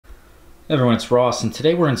Hey everyone, it's Ross, and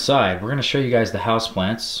today we're inside. We're going to show you guys the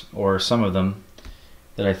houseplants, or some of them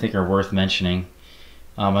that I think are worth mentioning.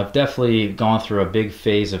 I've definitely gone through a big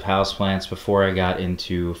phase of houseplants before I got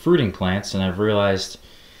into fruiting plants, and I've realized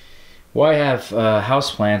why have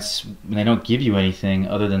houseplants when they don't give you anything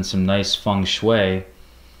other than some nice feng shui,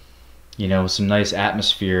 you know, some nice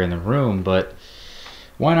atmosphere in the room, but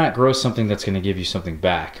why not grow something that's going to give you something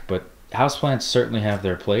back? But houseplants certainly have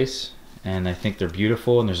their place, and I think they're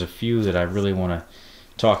beautiful, and there's a few that I really want to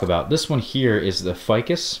talk about. This one here is the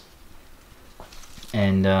ficus,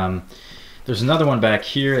 and there's another one back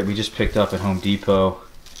here that we just picked up at Home Depot.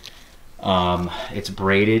 It's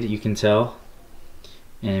braided, you can tell,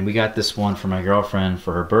 and we got this one for my girlfriend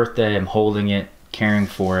for her birthday. I'm holding it, caring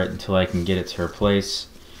for it until I can get it to her place.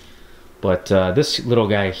 But this little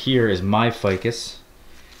guy here is my ficus.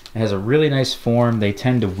 It has a really nice form. They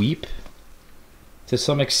tend to weep to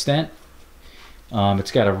some extent.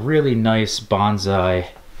 It's got a really nice bonsai-like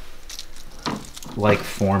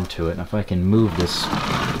form to it. And if I can move this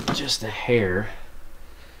just a hair,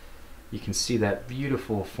 you can see that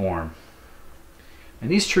beautiful form.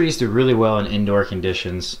 And these trees do really well in indoor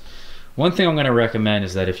conditions. One thing I'm going to recommend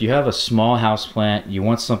is that if you have a small house plant, you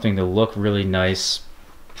want something to look really nice,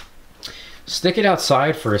 stick it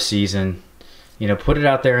outside for a season. You know, put it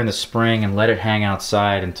out there in the spring and let it hang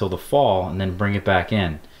outside until the fall, and then bring it back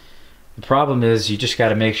in. The problem is you just got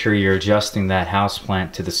to make sure you're adjusting that house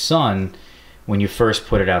plant to the sun when you first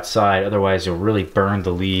put it outside. Otherwise you'll really burn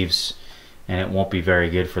the leaves and it won't be very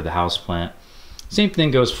good for the house plant. Same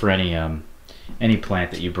thing goes for any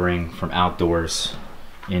plant that you bring from outdoors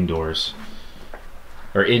indoors,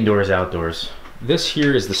 or indoors outdoors. This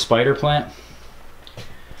here is the spider plant.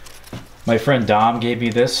 My friend Dom gave me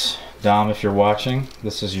this. Dom, if you're watching,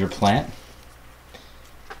 this is your plant.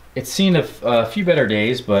 It's seen a few better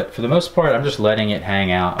days, but for the most part I'm just letting it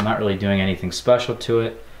hang out. I'm not really doing anything special to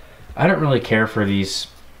it. I don't really care for these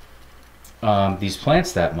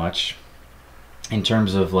plants that much in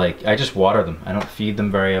terms of, like, I just water them. I don't feed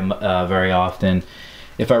them very often.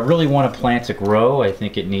 If I really want a plant to grow, I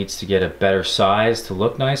think it needs to get a better size to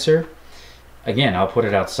look nicer. Again, I'll put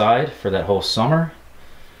it outside for that whole summer.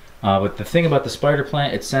 But the thing about the spider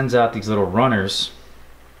plant, it sends out these little runners,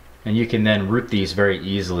 and you can then root these very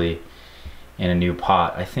easily in a new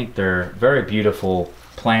pot. I think they're very beautiful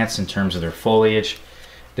plants in terms of their foliage.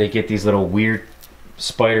 They get these little weird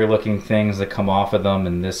spider looking things that come off of them,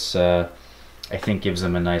 and this I think gives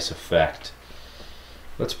them a nice effect.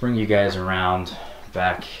 Let's bring you guys around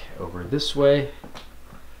back over this way.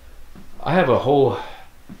 I have a whole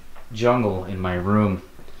jungle in my room.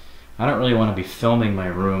 I don't really want to be filming my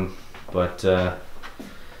room, but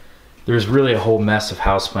there's really a whole mess of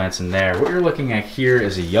houseplants in there. What you're looking at here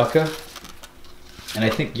is a yucca, and I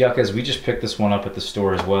think yuccas, we just picked this one up at the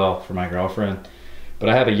store as well for my girlfriend, but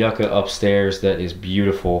I have a yucca upstairs that is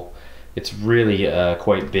beautiful. It's really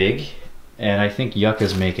quite big, and I think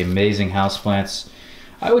yuccas make amazing houseplants.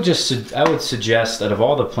 I would suggest, out of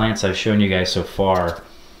all the plants I've shown you guys so far,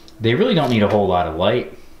 they really don't need a whole lot of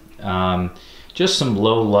light. Just some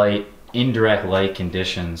low light, indirect light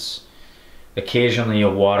conditions. Occasionally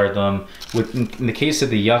you'll water them. In the case of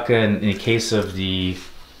the yucca and in the case of the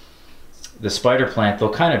spider plant,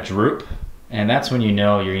 they'll kind of droop, and that's when you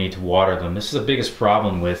know you need to water them. This is the biggest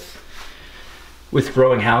problem with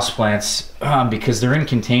growing houseplants, because they're in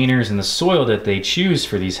containers, and the soil that they choose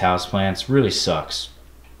for these houseplants really sucks.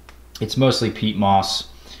 It's mostly peat moss,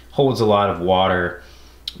 holds a lot of water,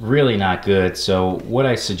 really not good. So what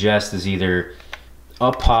I suggest is either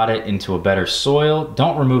up-pot it into a better soil,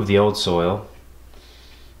 don't remove the old soil,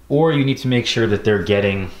 or you need to make sure that they're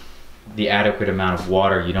getting the adequate amount of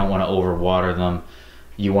water. You don't want to overwater them.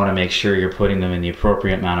 You want to make sure you're putting them in the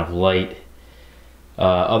appropriate amount of light.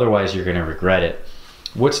 Otherwise you're going to regret it.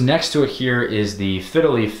 What's next to it here is the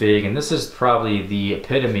fiddle leaf fig, and this is probably the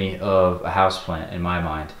epitome of a houseplant in my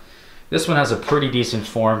mind. This one has a pretty decent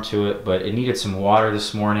form to it, but it needed some water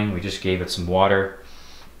this morning. We just gave it some water.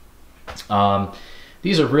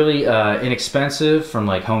 These are really inexpensive from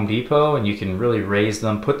like Home Depot, and you can really raise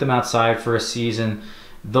them, put them outside for a season.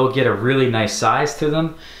 They'll get a really nice size to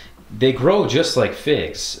them. They grow just like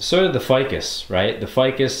figs. So do the ficus, right? The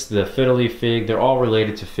ficus, the fiddle leaf fig, they're all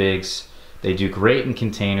related to figs. They do great in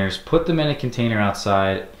containers. Put them in a container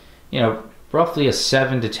outside, you know, roughly a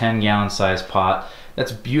 7 to 10 gallon size pot.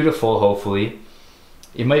 That's beautiful, hopefully.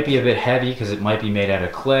 It might be a bit heavy because it might be made out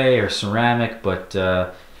of clay or ceramic, but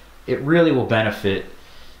it really will benefit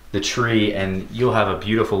the tree, and you'll have a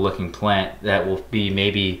beautiful looking plant that will be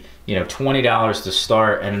maybe, you know, $20 to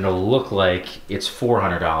start, and it'll look like it's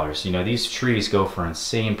 $400. You know, these trees go for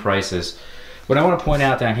insane prices. What I want to point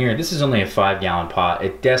out down here, this is only a 5-gallon pot.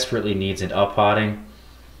 It desperately needs an up-potting.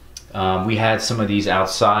 We had some of these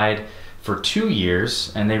outside for 2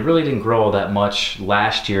 years, and they really didn't grow all that much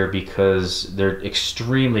last year because they're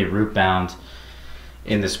extremely root bound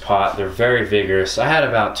in this pot. They're very vigorous. I had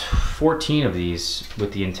about 14 of these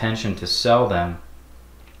with the intention to sell them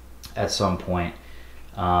at some point.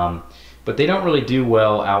 But they don't really do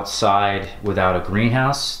well outside without a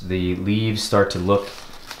greenhouse. The leaves start to look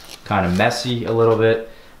kind of messy a little bit.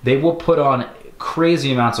 They will put on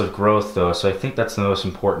crazy amounts of growth though, so I think that's the most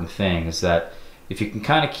important thing, is that if you can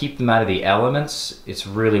kind of keep them out of the elements, it's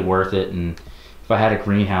really worth it. And if I had a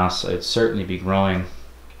greenhouse, I'd certainly be growing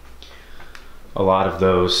a lot of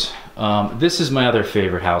those. This is my other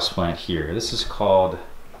favorite houseplant here. This is called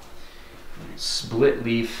split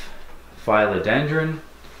leaf philodendron,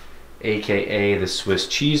 aka the Swiss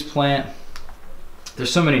cheese plant.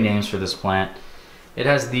 There's so many names for this plant. It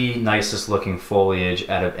has the nicest looking foliage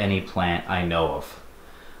out of any plant I know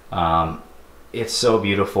of. It's so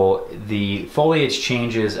beautiful. The foliage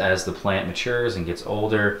changes as the plant matures and gets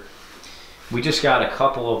older. We just got a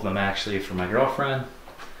couple of them actually for my girlfriend,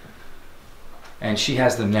 and she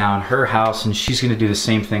has them now in her house, and she's going to do the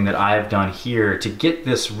same thing that I've done here to get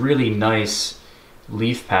this really nice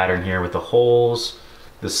leaf pattern here with the holes,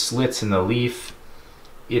 the slits in the leaf.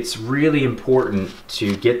 It's really important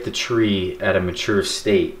to get the tree at a mature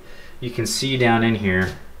state. You can see down in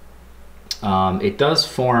here, it does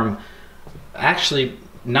form actually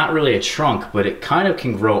not really a trunk, but it kind of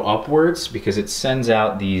can grow upwards because it sends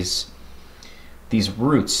out these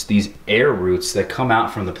roots, these air roots that come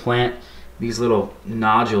out from the plant. These little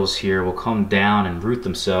nodules here will come down and root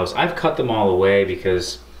themselves. I've cut them all away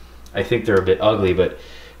because I think they're a bit ugly, but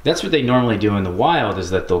that's what they normally do in the wild, is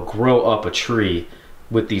that they'll grow up a tree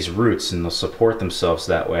with these roots and they'll support themselves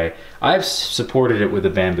that way. I've supported it with a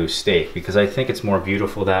bamboo stake because I think it's more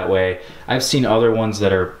beautiful that way. I've seen other ones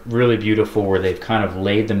that are really beautiful where they've kind of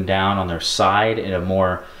laid them down on their side in a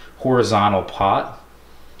more horizontal pot,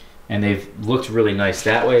 and they've looked really nice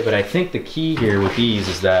that way. But I think the key here with these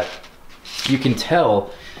is that you can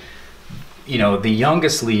tell, you know, the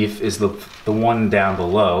youngest leaf is the one down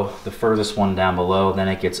below, the furthest one down below, then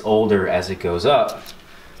it gets older as it goes up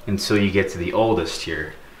until you get to the oldest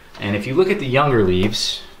here. And if you look at the younger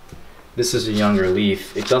leaves, this is a younger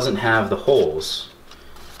leaf, it doesn't have the holes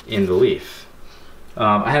in the leaf.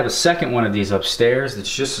 I have a second one of these upstairs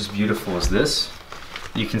that's just as beautiful as this.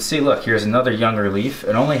 You can see, look, here's another younger leaf.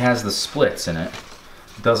 It only has the splits in it.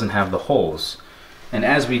 It doesn't have the holes. And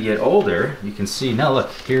as we get older, you can see, now look,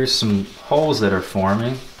 here's some holes that are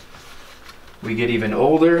forming. We get even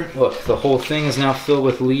older, look, the whole thing is now filled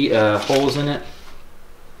with holes in it.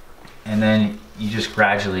 And then you just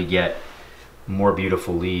gradually get more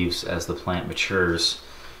beautiful leaves as the plant matures.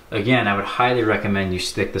 Again, I would highly recommend you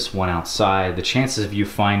stick this one outside. The chances of you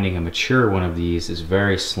finding a mature one of these is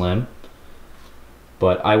very slim,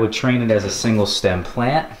 but I would train it as a single stem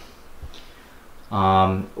plant,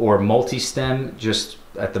 or multi-stem, just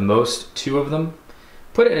at the most 2 of them.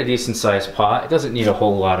 Put it in a decent sized pot. It doesn't need a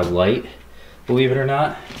whole lot of light, believe it or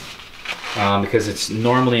not. Because it's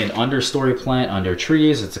normally an understory plant under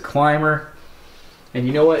trees. It's a climber, and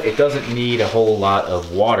you know what, it doesn't need a whole lot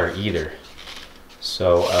of water either.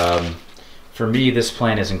 So for me, this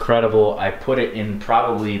plant is incredible. I put it in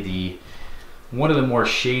probably one of the more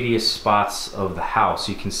shadiest spots of the house.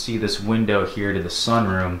 You can see this window here to the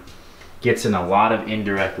sunroom gets in a lot of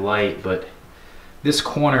indirect light, but this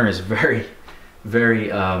corner is very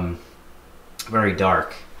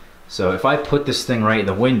dark. So if I put this thing right in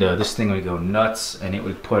the window, this thing would go nuts and it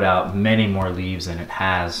would put out many more leaves than it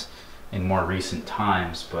has in more recent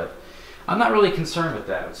times. But I'm not really concerned with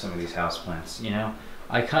that with some of these houseplants, you know.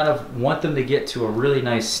 I kind of want them to get to a really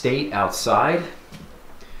nice state outside.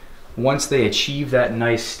 Once they achieve that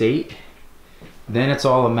nice state, then it's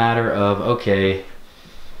all a matter of, okay,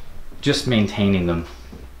 just maintaining them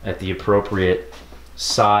at the appropriate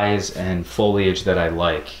size and foliage that I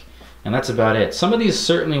like. And that's about it. Some of these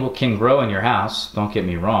certainly can grow in your house, don't get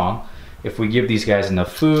me wrong. If we give these guys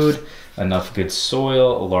enough food, enough good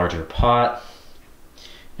soil, a larger pot,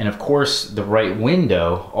 and of course the right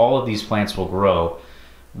window, all of these plants will grow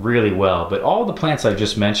really well. But all the plants I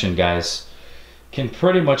just mentioned, guys, can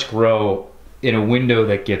pretty much grow in a window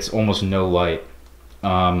that gets almost no light.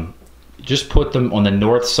 Just put them on the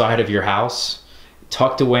north side of your house,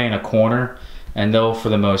 tucked away in a corner, and they'll for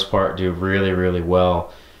the most part do really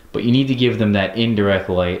well. But you need to give them that indirect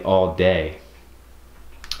light all day.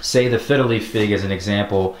 Say the fiddle leaf fig as an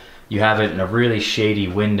example, you have it in a really shady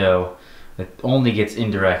window that only gets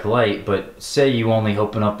indirect light, but say you only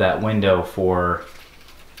open up that window for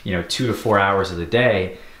you know, 2 to 4 hours of the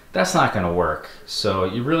day, that's not going to work. So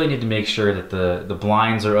you really need to make sure that the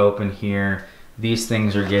blinds are open here. These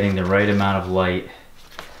things are getting the right amount of light.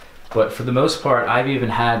 But for the most part, I've even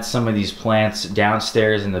had some of these plants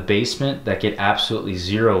downstairs in the basement that get absolutely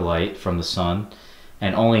zero light from the sun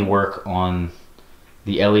and only work on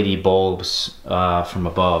the LED bulbs from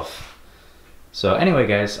above. So anyway,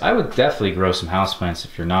 guys, I would definitely grow some houseplants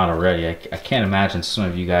if you're not already. I can't imagine some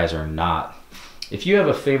of you guys are not. If you have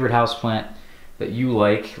a favorite houseplant that you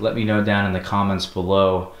like, let me know down in the comments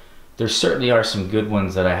below. There certainly are some good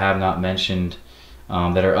ones that I have not mentioned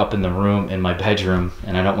that are up in the room in my bedroom,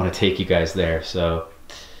 and I don't want to take you guys there. So,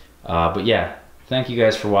 but yeah, thank you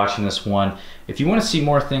guys for watching this one. If you want to see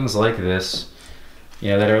more things like this, you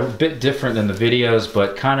know, that are a bit different than the videos,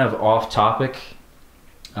 but kind of off topic,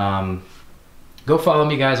 go follow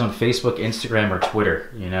me guys on Facebook, Instagram, or Twitter.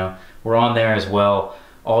 You know, we're on there as well.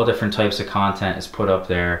 All different types of content is put up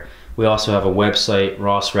there. We also have a website,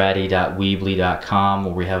 rossratty.weebly.com,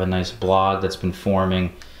 where we have a nice blog that's been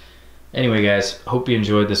forming. Anyway, guys, hope you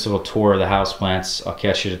enjoyed this little tour of the houseplants. I'll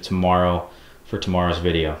catch you tomorrow for tomorrow's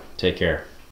video. Take care.